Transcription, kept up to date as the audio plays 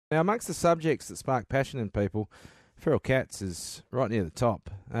Now, amongst the subjects that spark passion in people, feral cats is right near the top.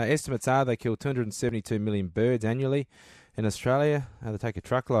 Estimates are they kill 272 million birds annually in Australia. They take a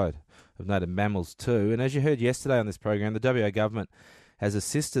truckload of native mammals too. And as you heard yesterday on this program, the WA government has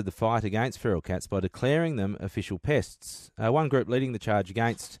assisted the fight against feral cats by declaring them official pests. One group leading the charge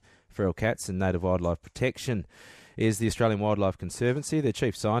against feral cats and native wildlife protection is the Australian Wildlife Conservancy. Their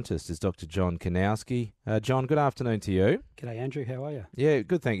chief scientist is Dr. John Kanowski. John, good afternoon to you. G'day, Andrew. How are you? Yeah,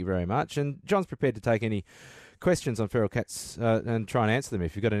 good, thank you very much. And John's prepared to take any questions on feral cats and try and answer them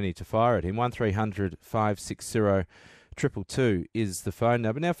if you've got any to fire at him. 1300 560 222 is the phone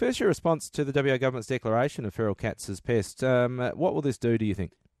number. Now, first, your response to the WA government's declaration of feral cats as pests. What will this do, do you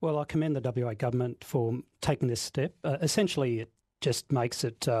think? Well, I commend the WA government for taking this step. Essentially, it just makes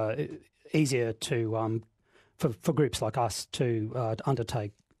it easier to for groups like us to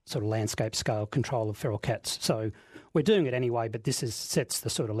undertake sort of landscape scale control of feral cats. So we're doing it anyway, but this sets the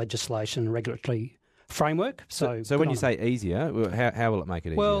sort of legislation and regulatory framework. So when you say easier, how will it make it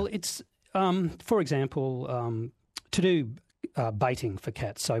easier? Well, it's, for example, to do baiting for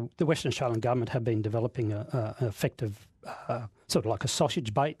cats. So the Western Australian government have been developing an effective sort of like a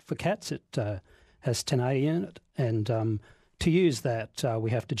sausage bait for cats. It has 1080 in it, and to use that,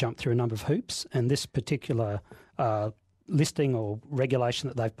 we have to jump through a number of hoops, and this particular listing or regulation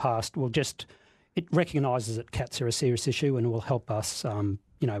that they've passed it recognises that cats are a serious issue and will help us,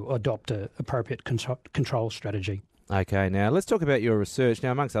 adopt an appropriate control strategy. Okay, now let's talk about your research.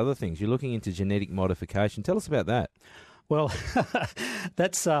 Now, amongst other things, you're looking into genetic modification. Tell us about that. Well,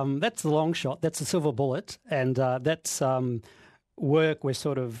 that's the long shot. That's the silver bullet, and that's work we're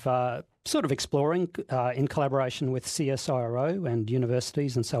sort of exploring in collaboration with CSIRO and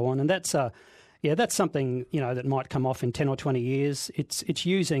universities and so on. And that's something that might come off in 10 or 20 years. It's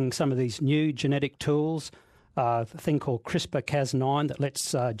using some of these new genetic tools, a thing called CRISPR-Cas9 that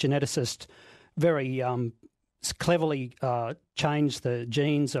lets geneticists very cleverly change the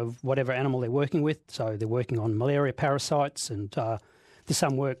genes of whatever animal they're working with. So they're working on malaria parasites, and there's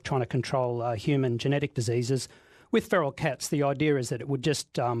some work trying to control human genetic diseases. With feral cats, the idea is that it would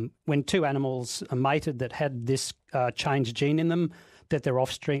just, when two animals are mated that had this changed gene in them, that their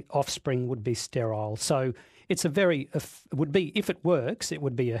offspring would be sterile. So it's if it works, it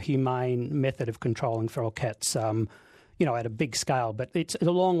would be a humane method of controlling feral cats, at a big scale. But it's a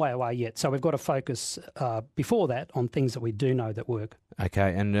long way away yet. So we've got to focus before that on things that we do know that work.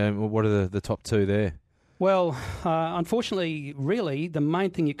 Okay, and what are the top two there? Well, unfortunately, really, the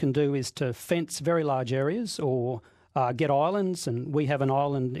main thing you can do is to fence very large areas or get islands. And we have an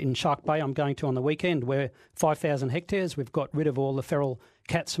island in Shark Bay I'm going to on the weekend where 5,000 hectares, we've got rid of all the feral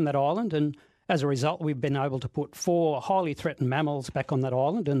cats from that island. And as a result, we've been able to put 4 highly threatened mammals back on that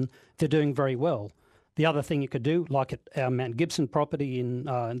island, and they're doing very well. The other thing you could do, like at our Mount Gibson property in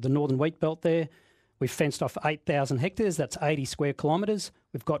the northern wheat belt there, we've fenced off 8,000 hectares, that's 80 square kilometres.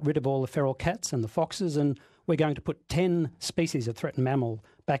 We've got rid of all the feral cats and the foxes, and we're going to put 10 species of threatened mammal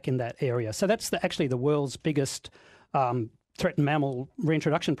back in that area. So that's actually the world's biggest threatened mammal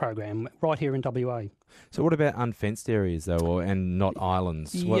reintroduction program right here in WA. So what about unfenced areas though, and not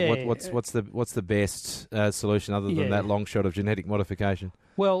islands? Yeah. What's the best solution other than that long shot of genetic modification?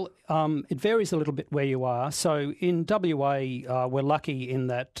 Well, it varies a little bit where you are. So in WA, we're lucky in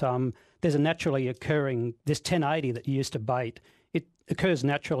that there's a naturally occurring, this 1080 that you used to bait, it occurs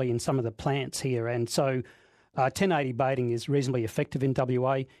naturally in some of the plants here. And so 1080 baiting is reasonably effective in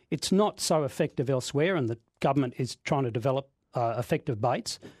WA. It's not so effective elsewhere, and the government is trying to develop effective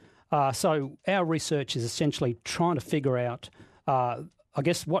baits. So our research is essentially trying to figure out,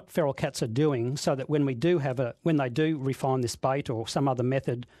 what feral cats are doing, so that when they do refine this bait or some other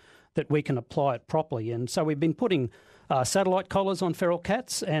method, that we can apply it properly. And so we've been putting satellite collars on feral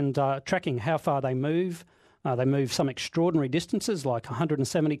cats and tracking how far they move. They move some extraordinary distances, like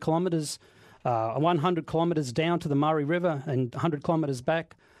 170 kilometres, 100 kilometres down to the Murray River and 100 kilometres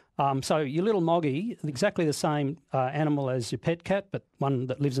back. So your little moggy, exactly the same animal as your pet cat, but one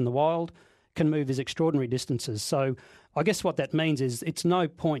that lives in the wild, can move these extraordinary distances. So I guess what that means is it's no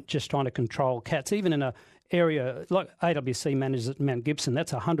point just trying to control cats. Even in an area like AWC manages at Mount Gibson,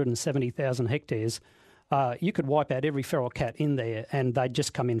 that's 170,000 hectares. You could wipe out every feral cat in there and they'd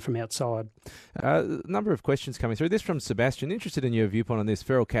just come in from outside. A number of questions coming through. This from Sebastian. Interested in your viewpoint on this.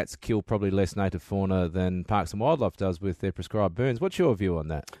 Feral cats kill probably less native fauna than Parks and Wildlife does with their prescribed burns. What's your view on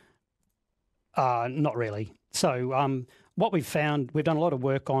that? Not really. So what we've found, we've done a lot of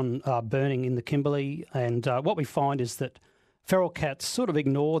work on burning in the Kimberley, and what we find is that feral cats sort of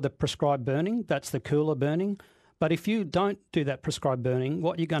ignore the prescribed burning. That's the cooler burning. But if you don't do that prescribed burning,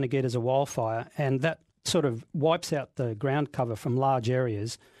 what you're going to get is a wildfire, and that sort of wipes out the ground cover from large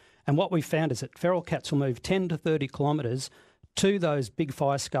areas. And what we found is that feral cats will move 10 to 30 kilometres to those big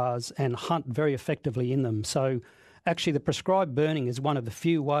fire scars and hunt very effectively in them. So actually the prescribed burning is one of the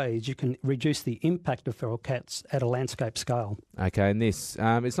few ways you can reduce the impact of feral cats at a landscape scale. Okay, and this,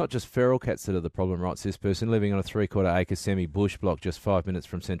 it's not just feral cats that are the problem, writes this person, living on a 3/4 acre semi-bush block just 5 minutes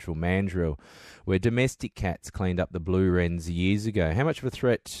from central Mandurah, where domestic cats cleaned up the blue wrens years ago. How much of a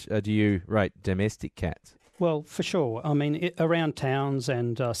threat do you rate domestic cats? Well, for sure. I mean, around towns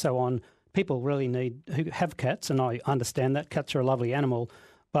and so on, people really who have cats, and I understand that. Cats are a lovely animal,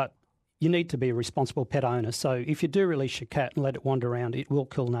 but you need to be a responsible pet owner. So if you do release your cat and let it wander around, it will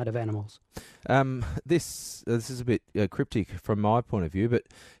kill native animals. This is a bit cryptic from my point of view, but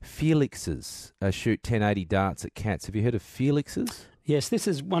Felixes shoot 1080 darts at cats. Have you heard of Felixes? Yes, this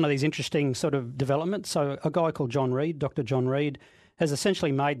is one of these interesting sort of developments. So a guy called John Reed, Dr. John Reed, has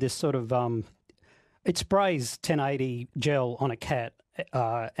essentially made this sort of it sprays 1080 gel on a cat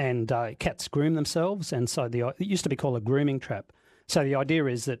and cats groom themselves. And so it used to be called a grooming trap. So the idea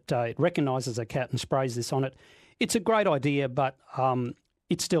is that it recognises a cat and sprays this on it. It's a great idea, but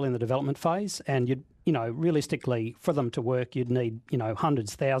it's still in the development phase. And, realistically, for them to work, you'd need,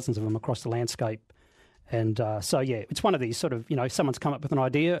 hundreds, thousands of them across the landscape. And it's one of these sort of, someone's come up with an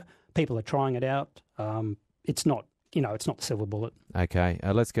idea, people are trying it out. It's not the silver bullet. Okay,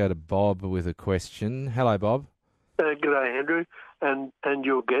 let's go to Bob with a question. Hello, Bob. G'day, Andrew, and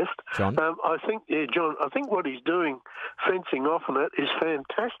your guest. John. John, I think what he's doing, fencing off on it, is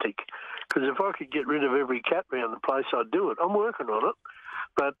fantastic. Because if I could get rid of every cat around the place, I'd do it. I'm working on it.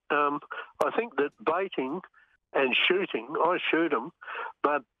 But I think that baiting and shooting, I shoot them,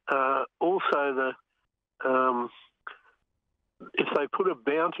 but also if they put a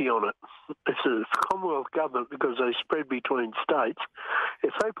bounty on it, it's a Commonwealth government because they spread between states.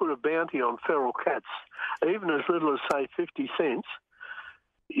 If they put a bounty on feral cats, even as little as, say, 50 cents,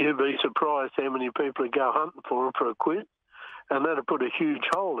 you'd be surprised how many people would go hunting for them for a quid, and that'd put a huge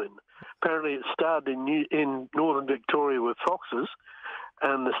hole in. Apparently it started in northern Victoria with foxes,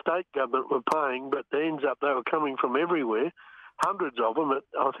 and the state government were paying, but it ends up they were coming from everywhere, hundreds of them.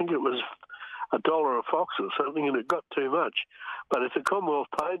 I think it was $1 a fox or something, and it got too much. But if the Commonwealth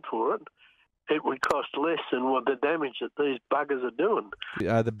paid for it, it would cost less than what the damage that these buggers are doing.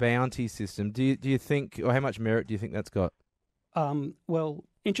 The bounty system, do you think, or how much merit do you think that's got? Well,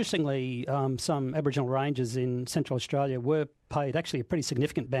 interestingly, some Aboriginal rangers in Central Australia were paid actually a pretty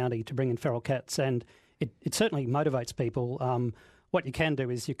significant bounty to bring in feral cats, and it certainly motivates people. What you can do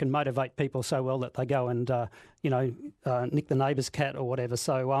is you can motivate people so well that they go and, nick the neighbour's cat or whatever.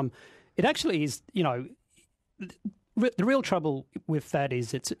 So it actually is, the real trouble with that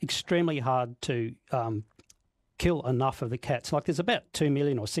is it's extremely hard to kill enough of the cats. Like there's about 2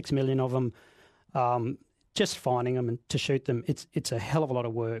 million or 6 million of them. Just finding them and to shoot them, it's a hell of a lot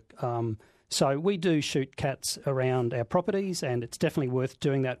of work. So we do shoot cats around our properties, and it's definitely worth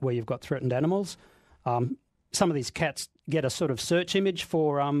doing that where you've got threatened animals. Some of these cats get a sort of search image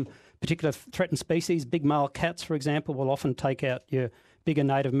for particular threatened species. Big male cats, for example, will often take out your bigger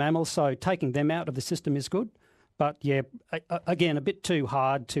native mammals, so taking them out of the system is good. But, yeah, again, a bit too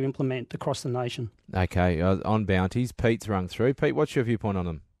hard to implement across the nation. Okay, on bounties, Pete's rung through. Pete, what's your viewpoint on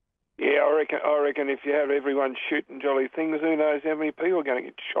them? Yeah, I reckon if you have everyone shooting jolly things, who knows how many people are going to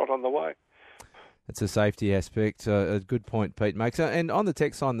get shot on the way. It's a safety aspect. A good point Pete makes. And on the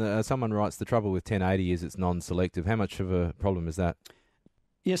text line, someone writes, the trouble with 1080 is it's non-selective. How much of a problem is that?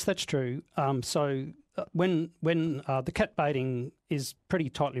 Yes, that's true. When the cat baiting is pretty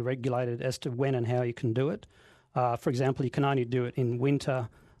tightly regulated as to when and how you can do it. For example, you can only do it in winter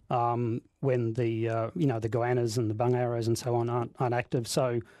when the goannas and the bung arrows and so on aren't active.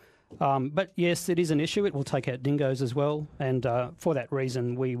 So, but yes, it is an issue. It will take out dingoes as well, and for that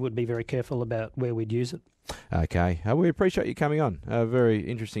reason, we would be very careful about where we'd use it. Okay, we appreciate you coming on. A very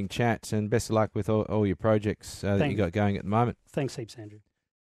interesting chat, and best of luck with all your projects that you got going at the moment. Thanks heaps, Andrew.